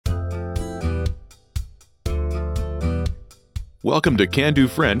Welcome to Can Do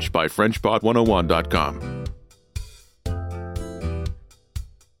French by FrenchPod101.com.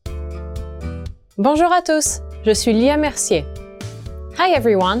 Bonjour à tous, je suis Lia Mercier. Hi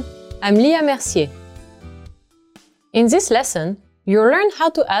everyone, I'm Lia Mercier. In this lesson, you'll learn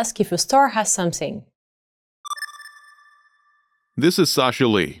how to ask if a store has something. This is Sasha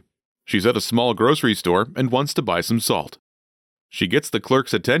Lee. She's at a small grocery store and wants to buy some salt. She gets the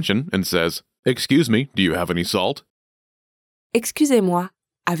clerk's attention and says, "Excuse me, do you have any salt?" Excusez-moi,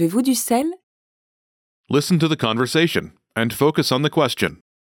 avez-vous du sel? Listen to the conversation and focus on the question.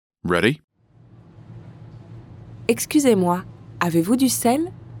 Ready? Excusez-moi, avez-vous du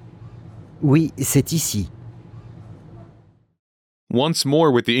sel? Oui, c'est ici. Once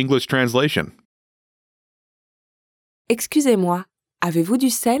more with the English translation. Excusez-moi, avez-vous du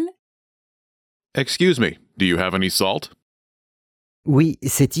sel? Excuse me, do you have any salt? Oui,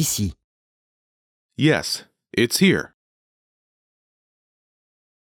 c'est ici. Yes, it's here.